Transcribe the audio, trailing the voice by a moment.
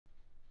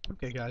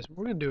Okay guys, what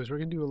we're going to do is we're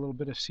going to do a little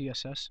bit of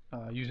CSS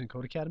using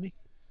Codecademy.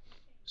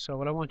 So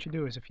what I want you to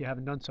do is, if you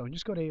haven't done so,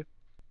 just go to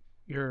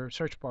your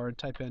search bar and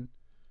type in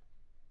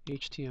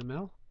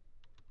HTML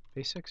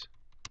Basics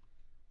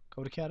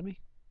Codecademy.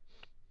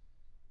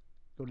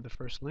 Go to the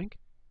first link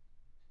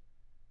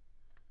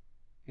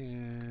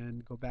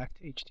and go back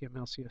to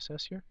HTML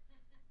CSS here.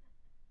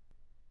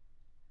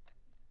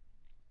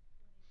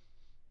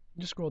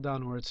 And just scroll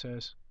down where it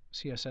says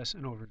CSS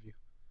and Overview.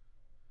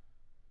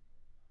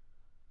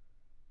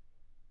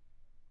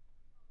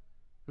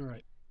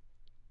 Alright,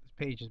 this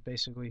page is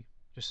basically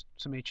just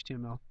some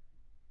HTML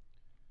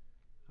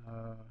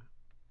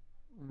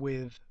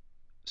with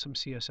some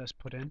CSS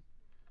put in.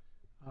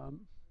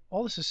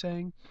 All this is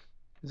saying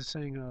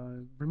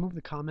remove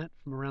the comment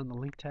from around the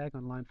link tag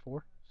on line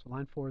 4. So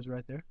line 4 is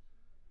right there.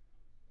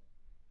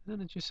 And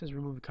then it just says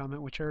remove the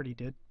comment, which I already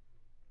did.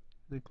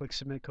 And then click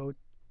submit code.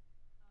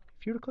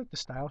 If you were to click the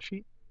style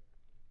sheet,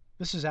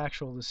 this is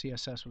actual the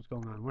CSS what's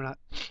going on. We're not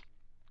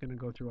going to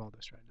go through all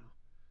this right now.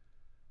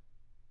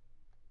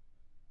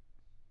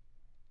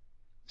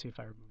 Let's see if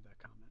I remove that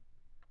comment.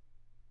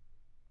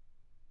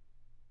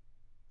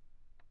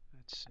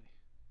 Let's see.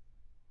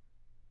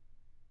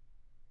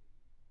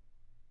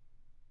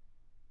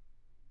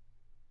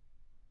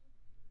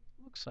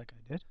 Looks like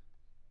I did.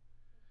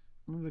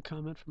 Remove the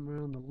comment from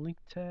around the link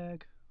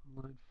tag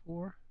on line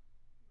 4.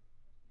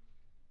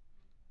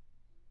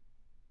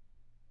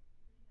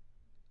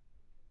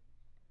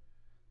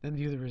 Then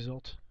view the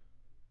result.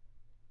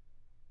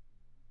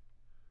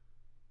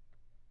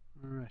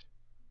 Alright.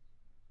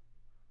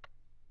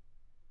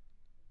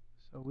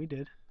 So we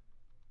did.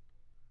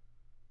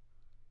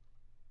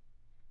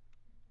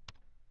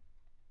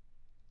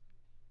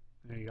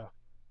 There you go.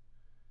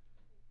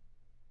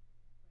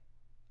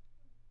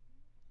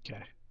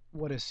 Okay.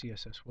 What is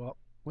CSS? Well,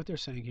 what they're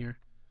saying here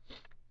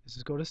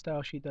is go to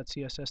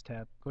stylesheet.css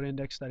tab, go to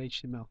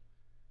index.html,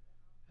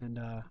 and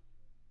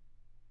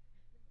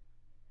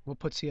we'll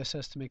put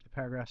CSS to make the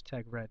paragraph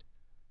tag red.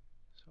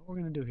 So what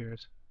we're going to do here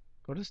is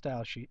go to the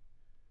style sheet.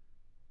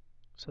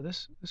 So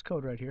this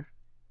code right here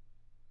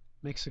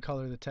makes the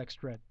color of the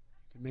text red.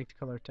 You can make the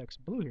color of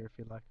text blue here if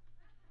you like.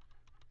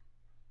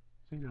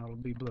 So you know it'll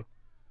be blue.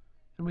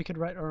 And we could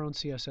write our own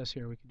CSS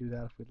here. We could do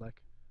that if we'd like.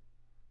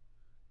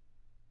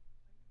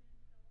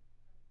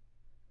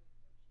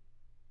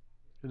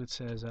 And it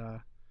says,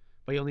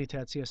 but you'll need to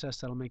add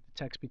CSS that'll make the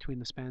text between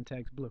the span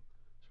tags blue.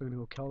 So we're going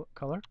to go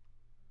color,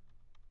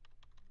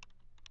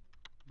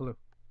 blue.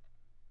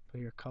 Put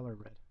here color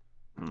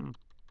red.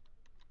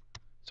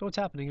 So what's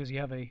happening is you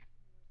have a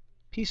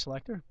P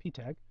selector, P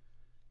tag,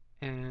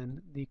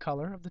 and the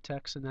color of the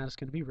text, and that is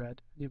going to be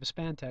red. And you have a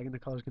span tag, and the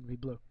color is going to be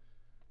blue.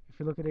 If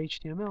you look at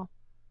HTML,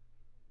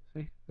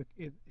 see, look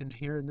in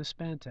here in this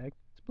span tag,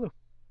 it's blue.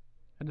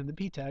 And in the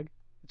P tag,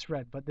 it's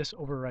red, but this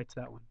overwrites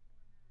that one.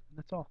 And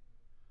that's all.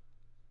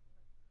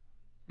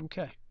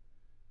 Okay.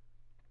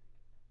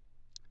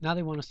 Now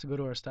they want us to go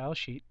to our style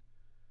sheet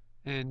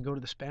and go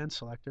to the span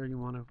selector. You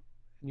want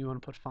to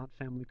put font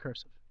family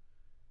cursive.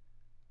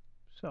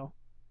 So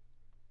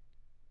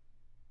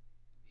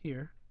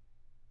here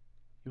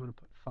you want to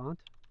put font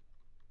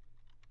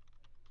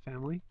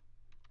family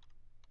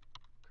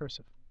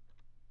cursive.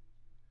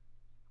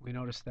 We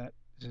notice that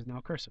this is now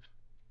cursive.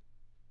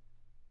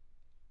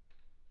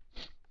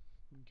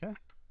 Okay.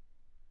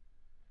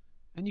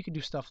 And you can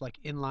do stuff like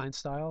inline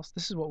styles.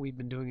 This is what we've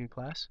been doing in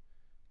class,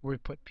 where we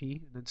put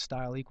P and then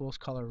style equals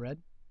color red.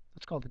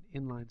 That's called an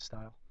inline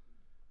style.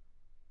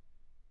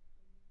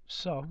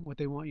 So what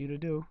they want you to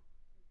do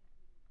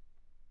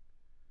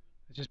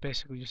is just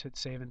basically just hit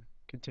save and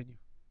continue.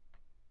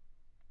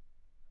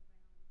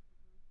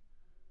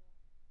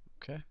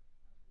 Okay.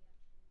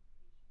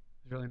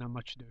 There's really not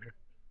much to do here.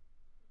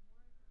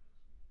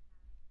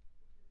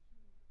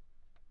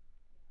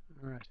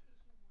 Alright.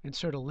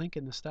 Insert a link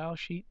in the style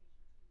sheet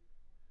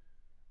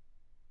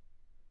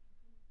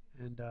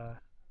and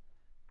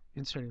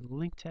insert a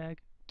link tag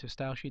to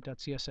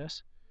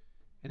stylesheet.css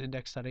and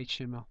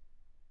index.html.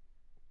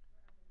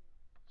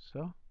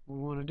 So what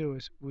we want to do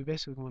is we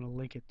basically want to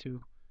link it to,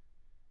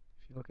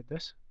 if you look at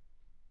this,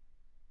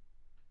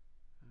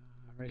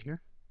 right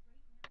here,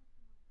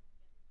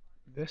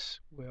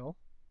 this will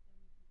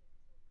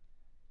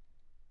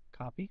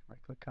copy, right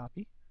click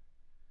copy,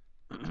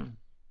 go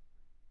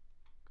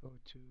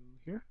to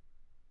here,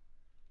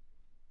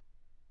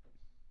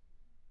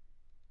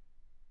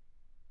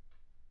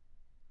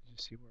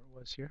 just see where it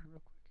was here real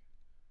quick.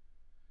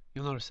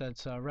 You'll notice that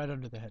it's right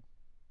under the head.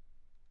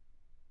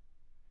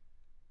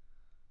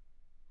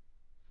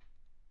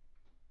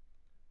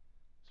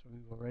 So we're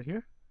going to go right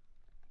here,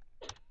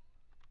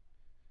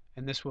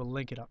 and this will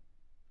link it up.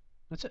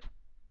 That's it.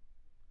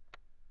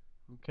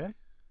 Okay.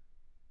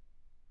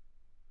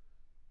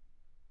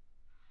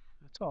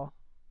 That's all.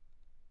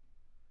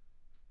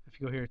 If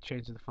you go here, it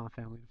changes the font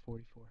family to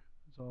 44.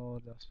 That's all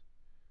it does.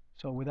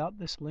 So without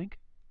this link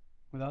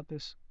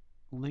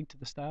to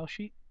the style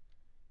sheet,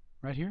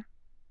 right here,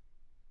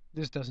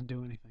 this doesn't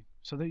do anything.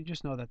 So you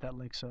just know that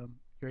links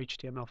your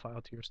HTML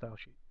file to your style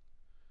sheet.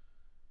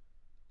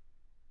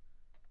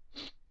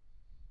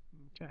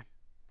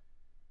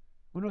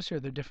 We'll notice here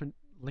there are different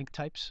link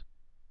types.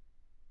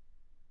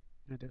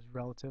 There's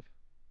relative,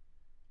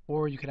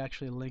 or you could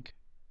actually link.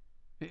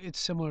 It's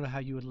similar to how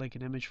you would link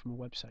an image from a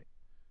website.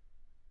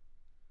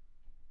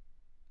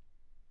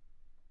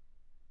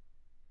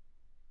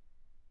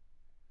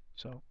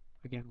 So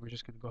again, we're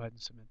just going to go ahead and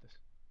submit this.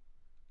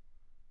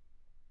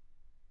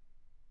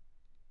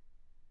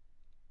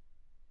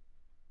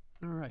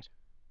 All right.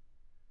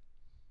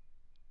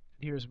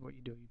 And here's what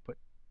you do. You put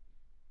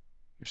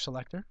your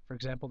selector, for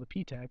example, the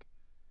P tag,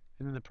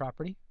 and then the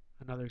property.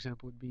 Another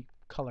example would be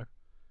color.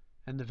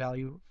 And the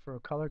value for a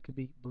color could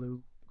be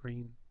blue,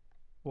 green,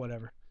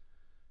 whatever.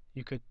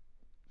 You could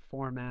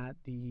format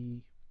the,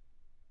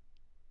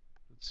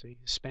 let's see,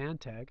 span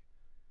tag,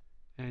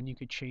 and you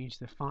could change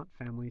the font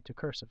family to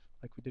cursive,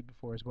 like we did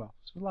before as well.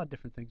 So a lot of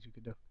different things you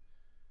could do.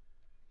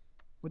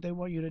 What they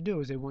want you to do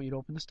is they want you to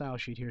open the Style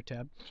Sheet here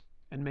tab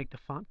and make the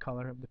font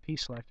color of the P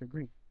selector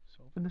green.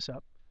 So open this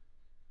up.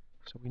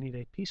 So we need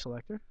a P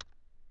selector,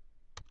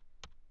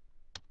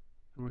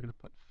 and we're going to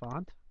put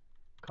font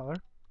color,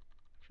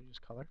 actually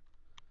just color,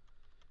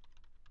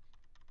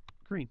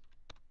 green.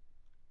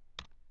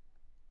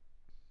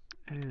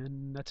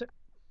 And that's it.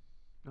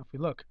 Now if we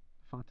look,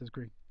 the font is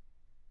green.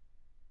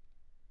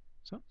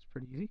 So it's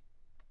pretty easy.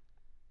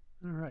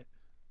 All right.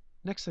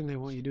 Next thing they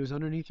want you to do is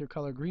underneath your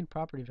color green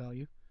property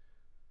value,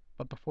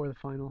 but before the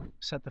final,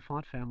 set the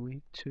font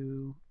family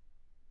to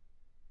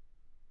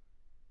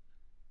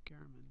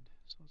Garamond.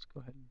 So let's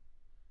go ahead and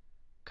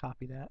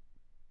copy that.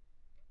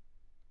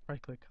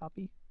 Right click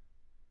copy.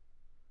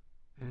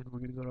 And we're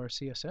going to go to our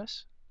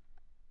CSS.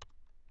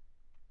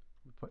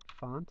 We put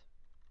font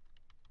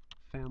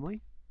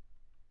family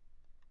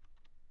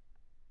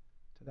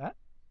to that.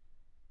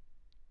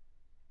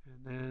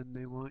 And then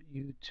they want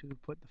you to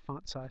put the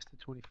font size to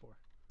 24.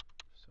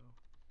 So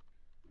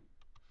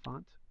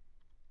font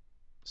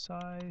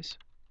size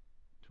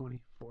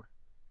 24.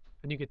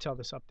 And you can tell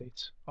this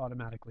updates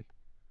automatically.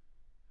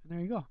 And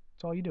there you go.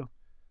 That's all you do.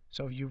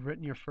 So you've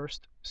written your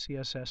first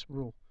CSS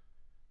rule.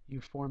 You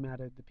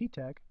formatted the P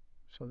tag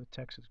so the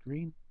text is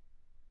green,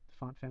 the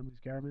font family is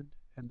Garamond,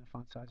 and the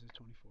font size is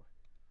 24.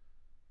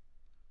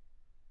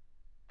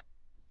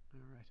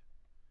 All right.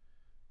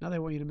 Now they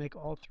want you to make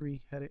all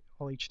H3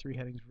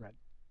 headings red.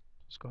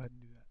 Let's go ahead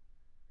and do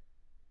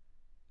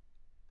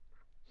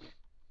that.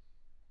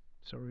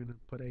 So we're going to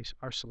put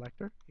our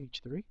selector,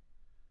 H3,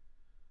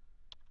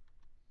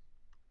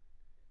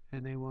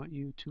 and they want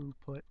you to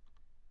put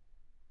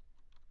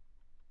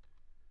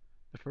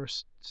the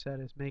first set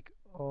is make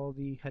all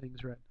the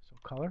headings red. So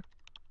color,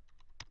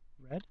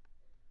 red,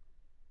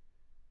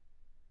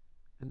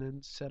 and then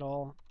set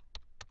all,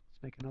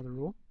 let's make another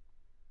rule,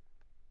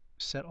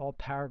 set all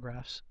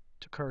paragraphs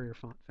to Courier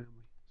font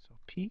family. So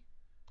P,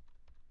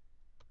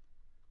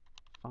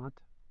 font,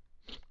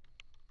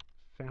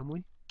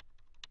 family,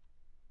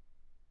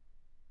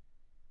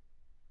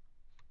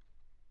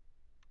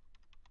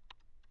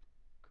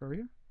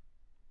 Courier.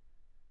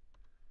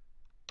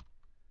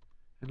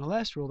 And the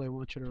last rule they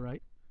want you to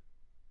write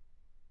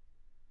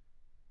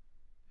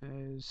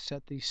is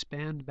set the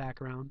spanned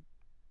background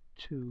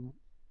to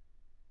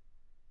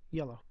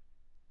yellow.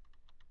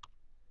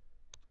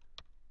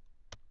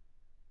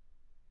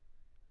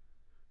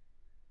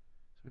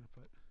 So I'm going to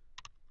put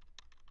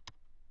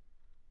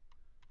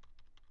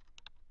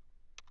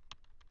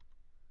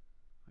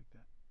like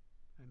that.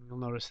 And you'll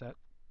notice that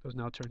those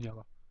now turn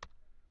yellow.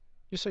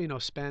 Just so you know,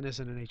 span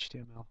isn't an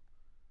HTML.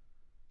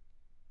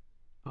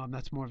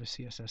 That's more of a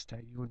CSS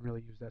tag. You wouldn't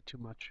really use that too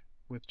much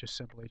with just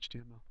simple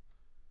HTML.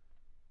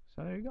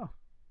 So there you go.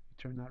 You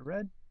turn that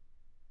red,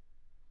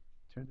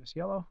 turn this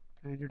yellow,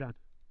 and you're done.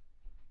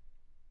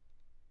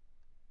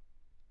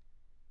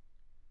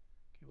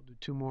 Okay, we'll do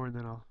two more and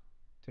then I'll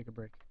take a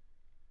break.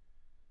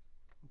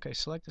 Okay,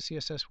 select the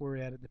CSS where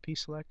we added the P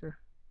selector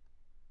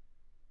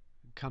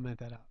and comment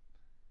that out.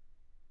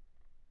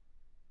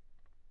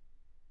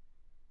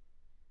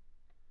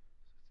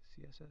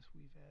 So it's the CSS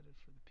we've added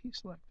for the P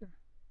selector.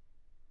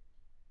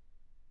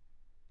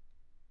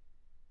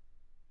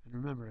 And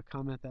remember, to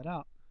comment that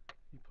out,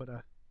 you put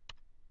a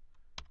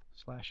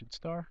slash and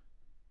star,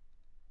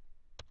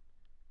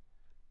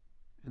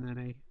 and then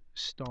a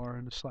star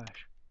and a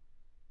slash.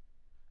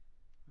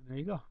 And there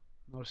you go.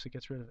 Notice it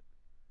gets rid of it.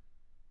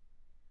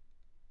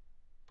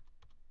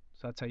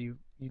 So that's how you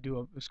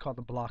do it's called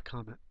a block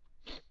comment.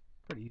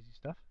 Pretty easy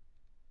stuff.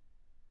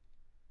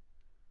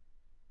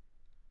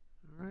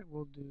 Alright,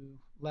 we'll do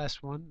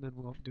last one, then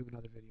we'll do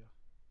another video.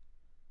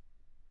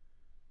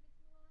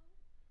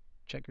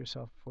 Check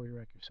yourself before you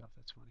wreck yourself.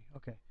 That's funny.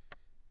 Okay.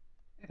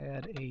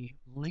 Add a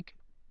link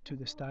to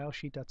the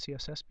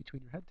stylesheet.css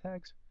between your head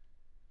tags.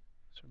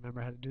 So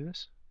remember how to do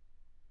this.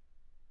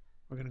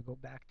 We're going to go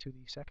back to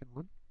the second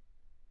one.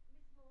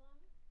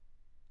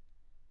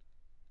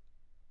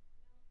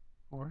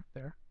 Or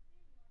there.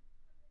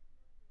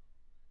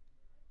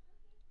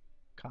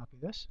 Copy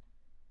this.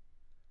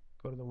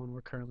 Go to the one we're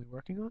currently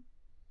working on.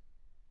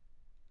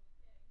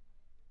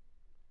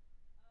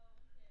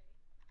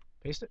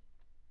 Paste it.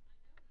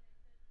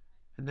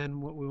 And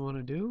then what we want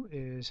to do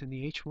is in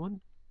the H1,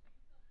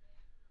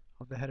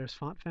 of the header's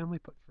font family,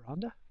 put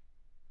Veranda.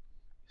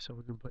 So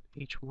we're going to put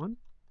H1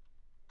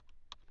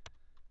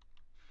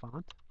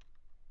 font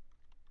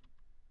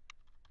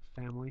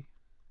family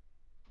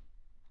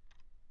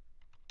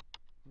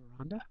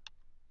Veranda.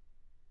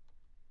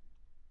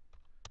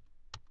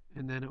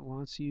 And then it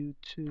wants you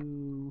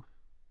to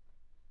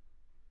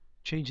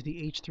change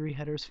the H3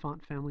 header's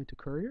font family to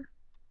Courier.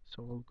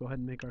 So we'll go ahead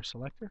and make our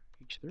selector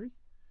H3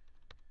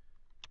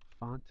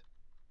 font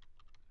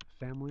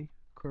family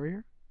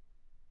Courier.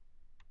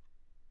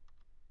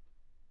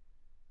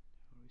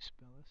 How do we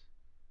spell this?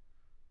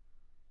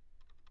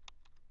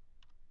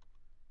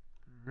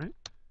 All right.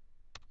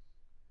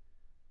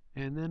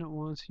 And then it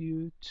wants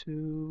you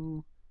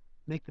to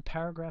make the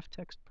paragraph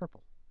text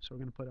purple. So we're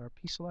going to put our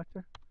P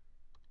selector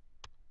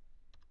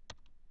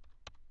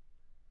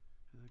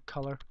and then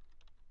color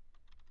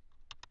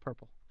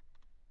purple.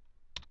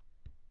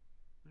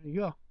 There you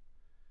go.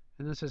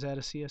 And then it says add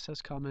a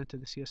CSS comment to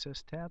the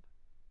CSS tab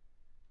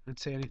and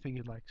say anything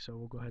you'd like. So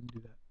we'll go ahead and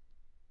do that.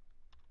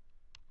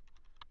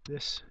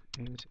 This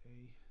is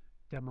a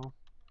demo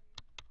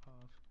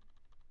of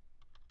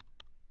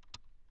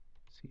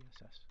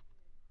CSS.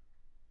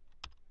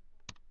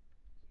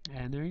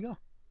 And there you go.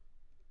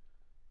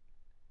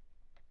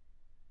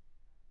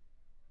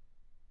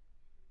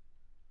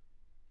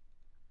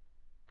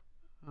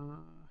 Probably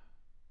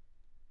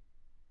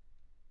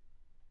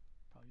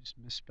just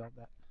misspelled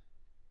that.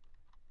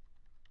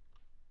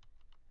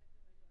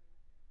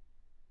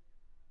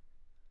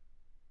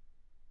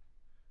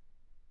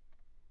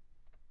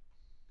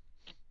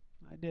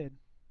 I did.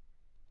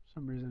 For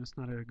some reason it's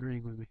not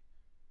agreeing with me.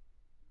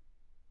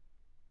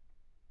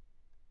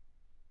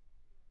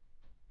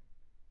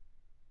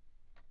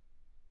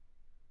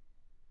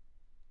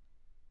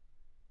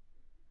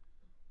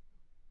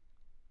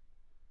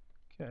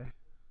 Okay.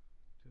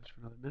 Do this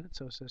for another minute.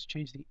 So it says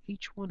change the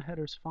H1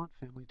 header's font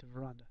family to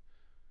Veranda.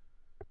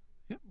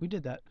 Yep, we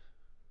did that.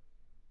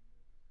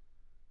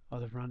 Oh,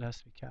 the Veranda has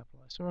to be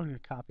capitalized. So we're going to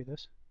copy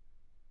this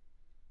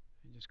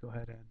and just go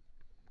ahead and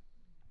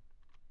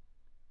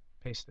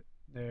paste it.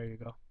 There you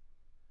go.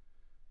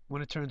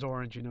 When it turns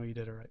orange, you know you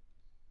did it right.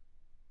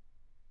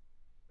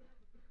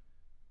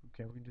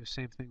 Okay, we're going to do the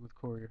same thing with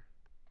Courier.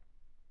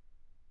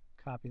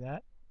 Copy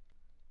that.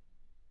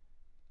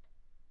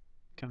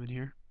 Come in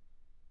here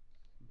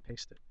and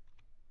paste it.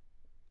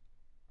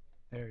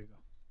 There you go.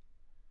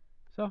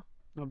 So,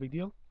 no big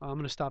deal. I'm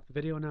going to stop the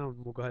video now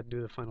and we'll go ahead and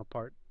do the final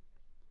part.